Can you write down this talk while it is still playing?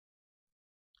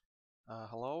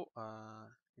Hello,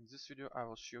 in this video I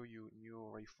will show you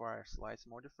new RayFire Slice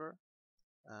modifier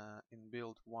in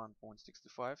build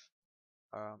 1.65.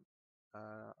 Um,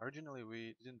 Originally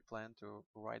we didn't plan to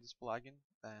write this plugin,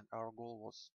 and our goal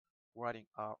was writing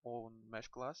our own mesh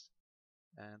class,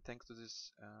 and thanks to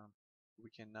this we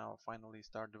can now finally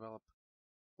start develop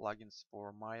plugins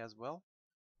for Maya as well.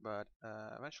 But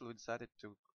eventually we decided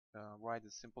to write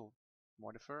a simple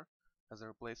modifier as a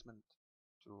replacement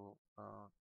to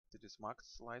this max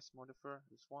slice modifier,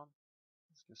 this one.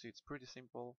 As you can see, it's pretty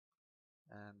simple,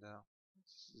 and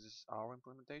this is our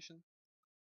implementation.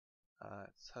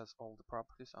 It has all the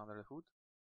properties under the hood,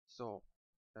 so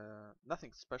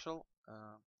nothing special.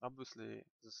 Obviously,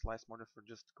 the slice modifier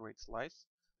just creates slice.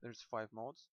 There's 5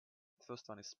 modes. The first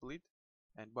one is split,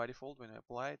 and by default, when you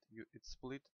apply it, it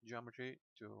split geometry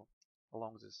to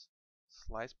along this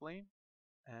slice plane,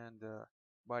 and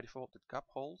by default, it cap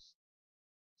holes.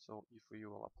 So if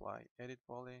you will apply edit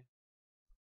poly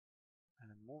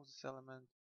and move this element,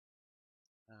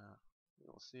 you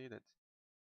will see that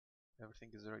everything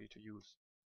is ready to use.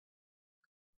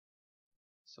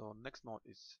 So next mode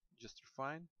is just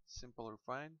refine, simple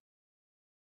refine.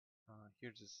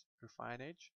 Here's this refine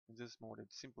edge. In this mode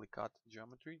it simply cut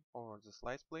geometry over the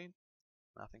slice plane,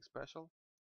 nothing special.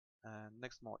 And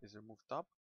next mode is remove top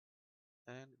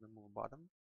and remove bottom.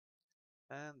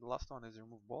 And the last one is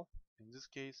remove both. In this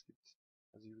case,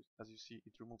 as you see,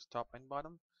 it removes top and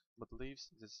bottom, but leaves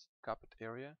this capped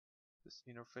area, this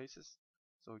interfaces,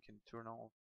 so we can turn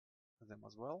off them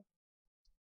as well.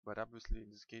 But obviously in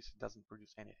this case it doesn't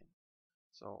produce anything.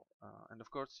 So and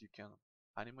of course you can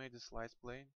animate the slice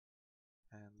plane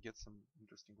and get some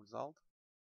interesting result.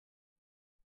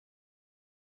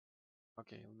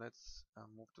 Okay, let's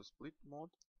move to split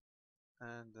mode,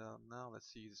 and now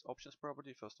let's see this options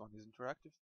property. First one is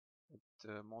interactive.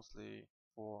 It mostly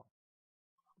for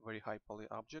very high poly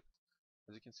object.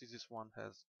 As you can see, this one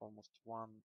has almost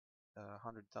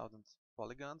 100,000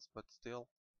 polygons, but still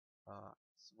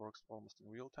it works almost in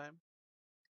real time.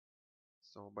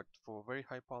 So, but for very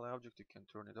high poly object, you can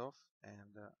turn it off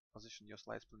and position your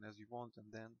slice plane as you want,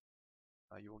 and then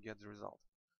you will get the result.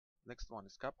 Next one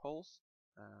is cap holes,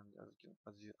 and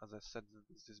as I said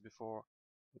this before,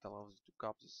 it allows you to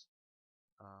cap this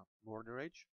border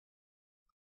edge.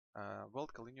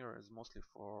 Vertical linear is mostly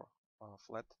for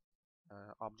flat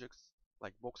objects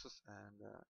like boxes,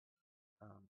 and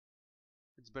um,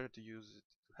 it's better to use it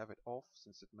to have it off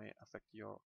since it may affect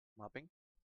your mapping.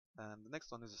 And the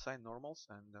next one is assign normals,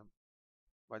 and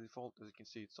by default, as you can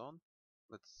see, it's on.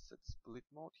 Let's set split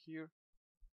mode here,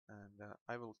 and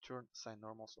I will turn assign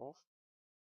normals off.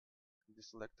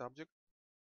 Deselect object.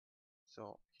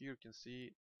 So here you can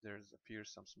see there's appears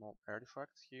some small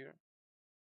artifacts here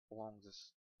along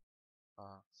this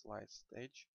slice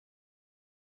stage.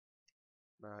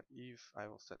 But if I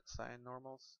will set assign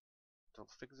normals, it will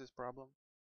fix this problem.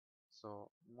 So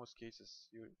in most cases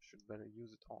you should better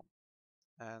use it on.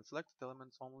 And selected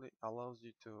elements only allows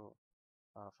you to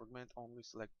fragment only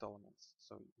select elements.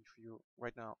 So if you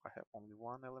right now I have only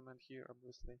one element here,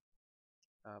 obviously,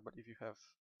 but if you have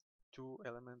 2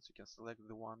 elements, you can select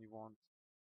the one you want,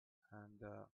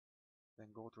 and then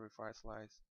go to RayFire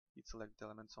Slice, hit select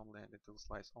elements only, and it will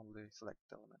slice only select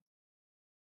element.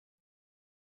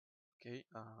 Okay,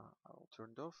 I will turn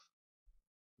it off.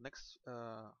 Next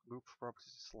group of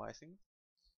properties is slicing,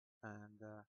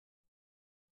 and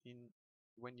in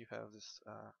when you have this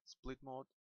split mode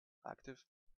active,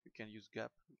 you can use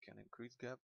gap, you can increase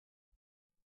gap.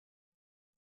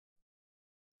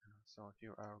 So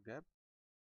here our gap.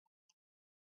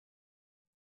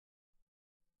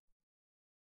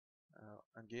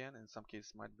 Again, in some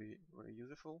cases might be very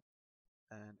useful.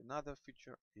 And another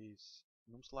feature is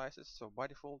num slices. So by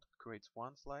default it creates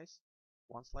one slice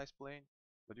plane,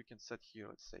 but you can set here,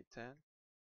 let's say 10,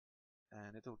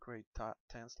 and it will create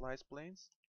 10 slice planes.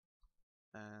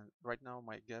 And right now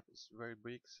my gap is very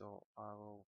big, so I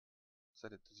will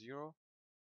set it to 0.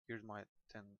 Here's my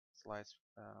 10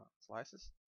 slices.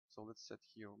 So let's set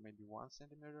here maybe 1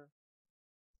 centimeter.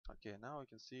 Okay, now you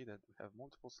can see that we have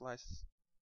multiple slices,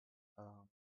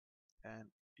 and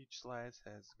each slice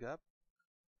has gap.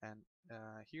 And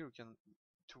here you can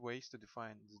 2 ways to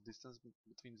define the distance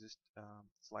between these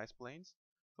slice planes.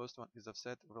 First one is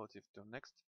offset relative to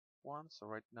next one. So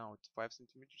right now it's 5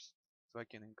 centimeters. So I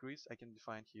can increase. I can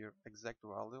define here exact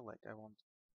value, like I want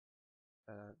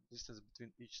distance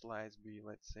between each slice be,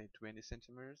 let's say, 20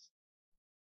 centimeters.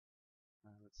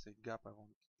 Let's say gap I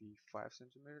want to be 5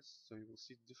 centimeters. So you will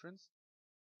see the difference.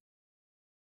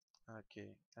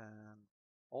 Okay, and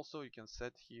also you can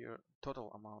set here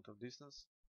total amount of distance.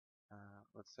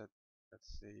 Let's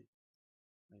say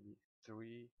maybe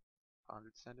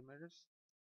 300 centimeters.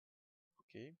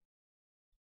 Okay,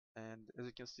 and as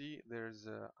you can see, there's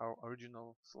our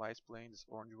original slice plane. This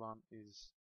orange one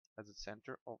is at the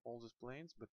center of all these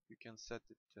planes, but you can set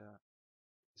it.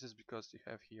 This is because you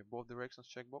have here both directions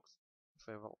checkbox. If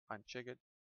I will uncheck it,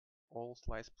 all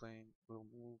slice plane will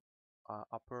move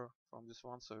upper from this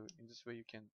one. So in this way, you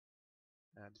can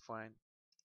define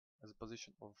the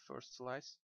position of first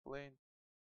slice plane,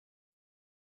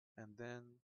 and then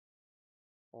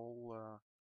all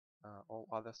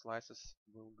other slices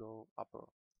will go upper.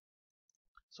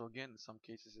 So again, in some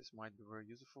cases this might be very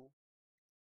useful.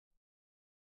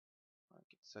 I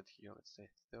can set here, let's say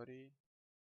 30,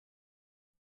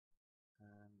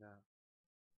 and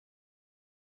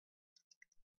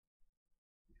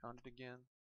 300 again.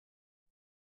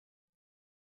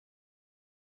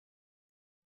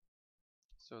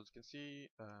 So as you can see,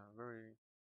 very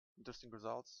interesting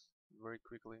results very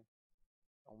quickly,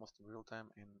 almost in real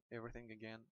time, and everything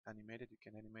again animated. You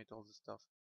can animate all this stuff.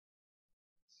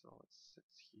 So let's set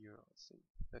here, let's say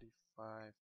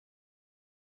 35.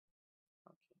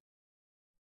 Okay.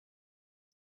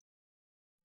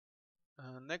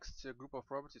 Next group of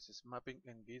properties is mapping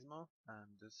and Gizmo,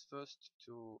 and this first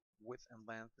two, width and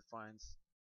length, defines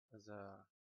the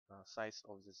size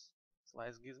of this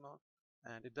slice Gizmo,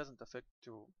 and it doesn't affect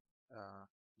to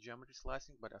geometry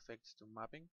slicing, but affects to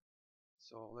mapping.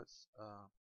 So let's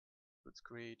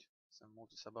create some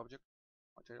multi-sub-object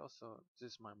material. So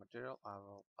this is my material. I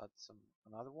will add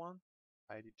another one,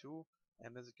 ID2,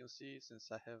 and as you can see,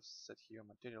 since I have set here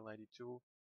material ID2,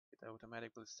 it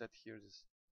automatically set here this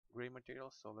gray material.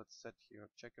 So let's set here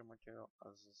checker material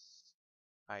as this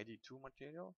ID2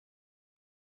 material,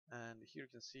 and here you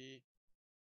can see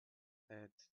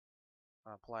that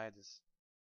I apply this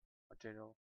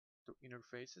material to inner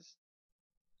faces,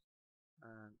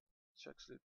 and checks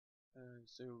it.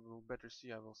 So you will better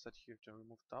see, I will set here to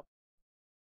remove top,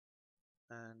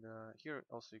 and here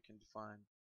also you can define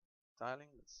tiling.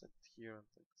 Let's set here,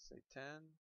 let's say 10,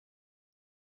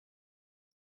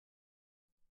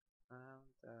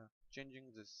 and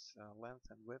changing this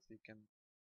length and width, you can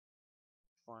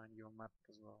define your map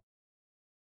as well.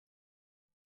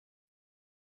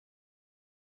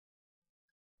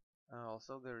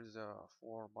 Also there is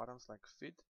 4 buttons like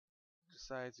fit,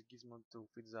 decides the gizmo to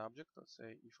fit the object. Let's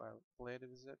say if I played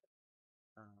with it,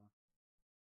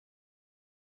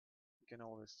 you can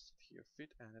always here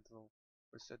fit, and it will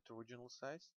reset to original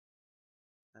size.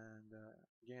 And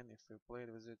again, if you played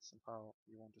with it, somehow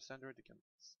you want to center it, you can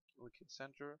click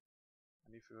center,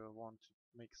 and if you want to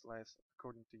make slice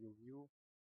according to your view,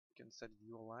 you can set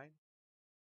view align.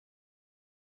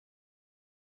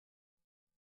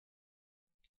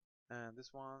 And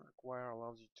this one, acquire,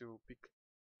 allows you to pick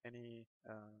any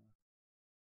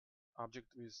object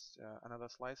with another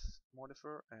slice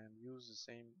modifier and use the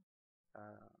same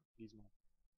gizmo.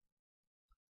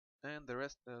 And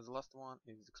the last one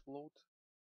is explode.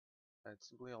 It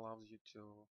simply allows you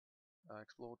to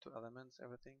explode to elements,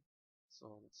 everything.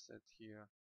 So let's set here,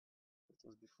 it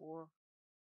was before.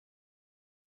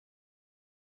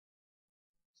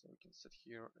 So we can set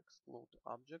here explode to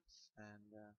objects,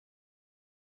 and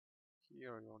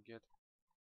here you'll get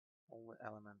all the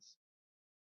elements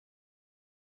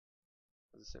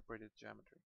as a separated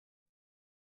geometry.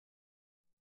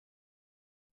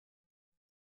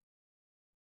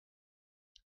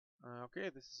 Okay,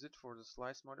 this is it for the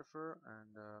slice modifier,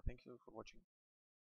 and thank you for watching.